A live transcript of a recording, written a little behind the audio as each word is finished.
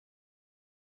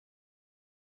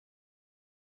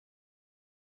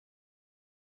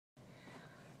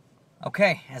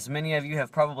Okay, as many of you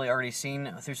have probably already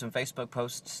seen through some Facebook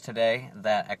posts today,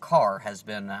 that a car has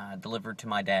been delivered to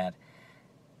my dad.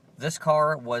 This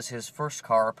car was his first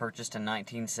car, purchased in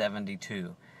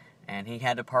 1972, and he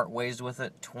had to part ways with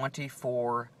it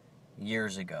 24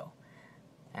 years ago.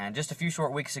 And just a few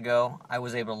short weeks ago, I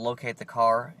was able to locate the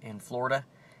car in Florida,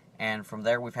 and from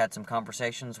there we've had some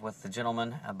conversations with the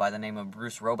gentleman by the name of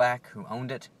Bruce Roback, who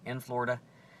owned it in Florida,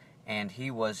 and he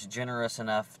was generous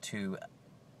enough to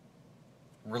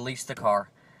release the car,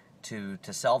 to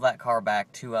sell that car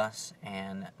back to us.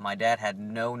 And my dad had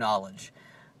no knowledge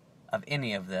of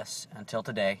any of this until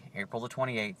today, April the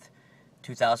 28th,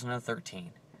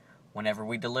 2013, whenever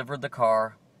we delivered the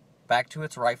car back to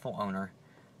its rightful owner,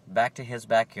 back to his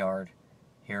backyard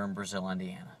here in Brazil,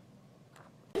 Indiana.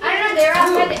 I don't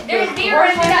know, there's deer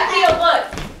running through that field, look!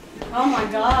 Oh my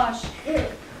gosh.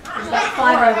 There's about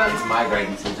 5 of them. It's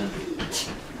migrating season.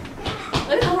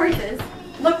 Look at the horses.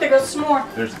 Look, there goes some more.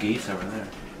 There's geese over there.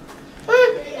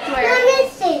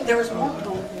 Where? There was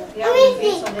multiple. Yeah, there's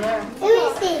geese over there.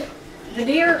 Let me see. The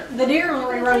deer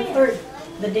already run through.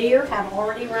 The deer have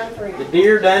already run through. The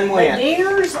deer done The went.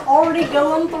 deer's already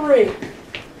going through.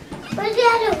 Where's the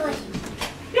other one?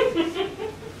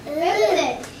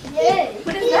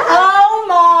 What is that? Oh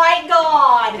my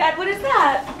God! Dad, what is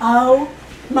that? Oh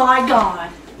my God!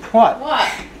 What? What?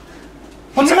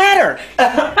 What's the matter?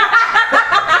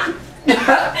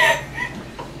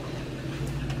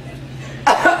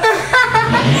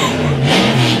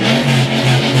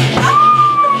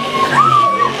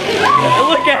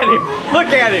 Look at him!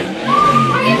 Look at him!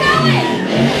 Where are you going?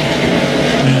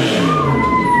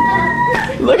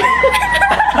 Look!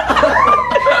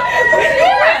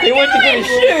 He went to get his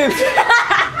shoes.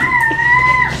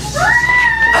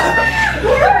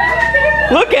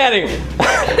 Look at him!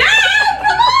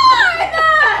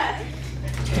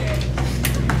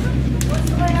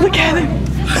 Look at him!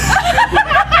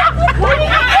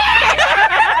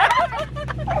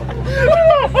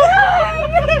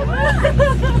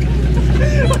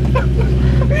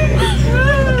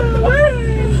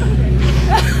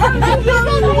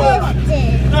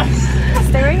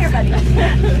 Stay right here, buddy.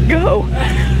 Go!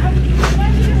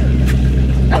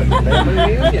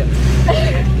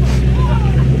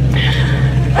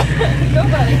 Go,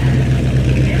 buddy.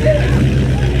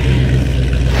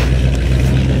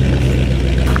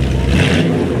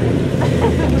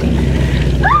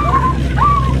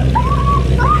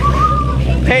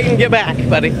 Peyton, get back,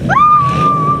 buddy.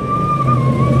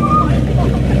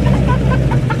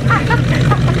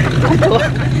 I told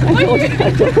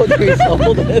you he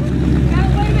sold it.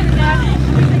 Dad, wait a minute, Dad.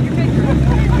 Let me take your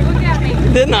picture. Look at me.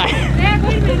 Didn't I? Dad,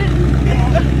 wait a minute.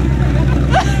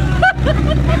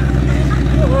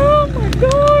 Oh my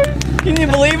gosh. Can you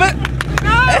believe it?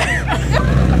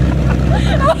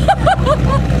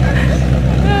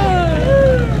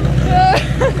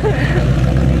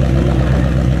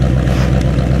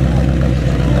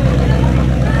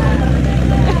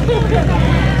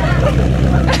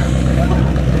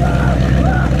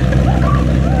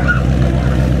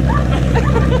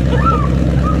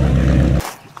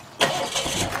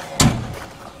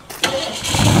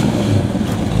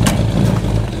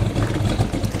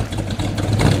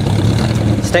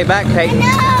 Stay back, Peyton. No! I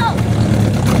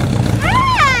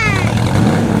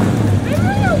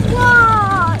want to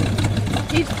walk!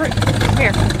 He's pretty.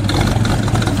 Here.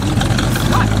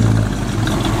 What?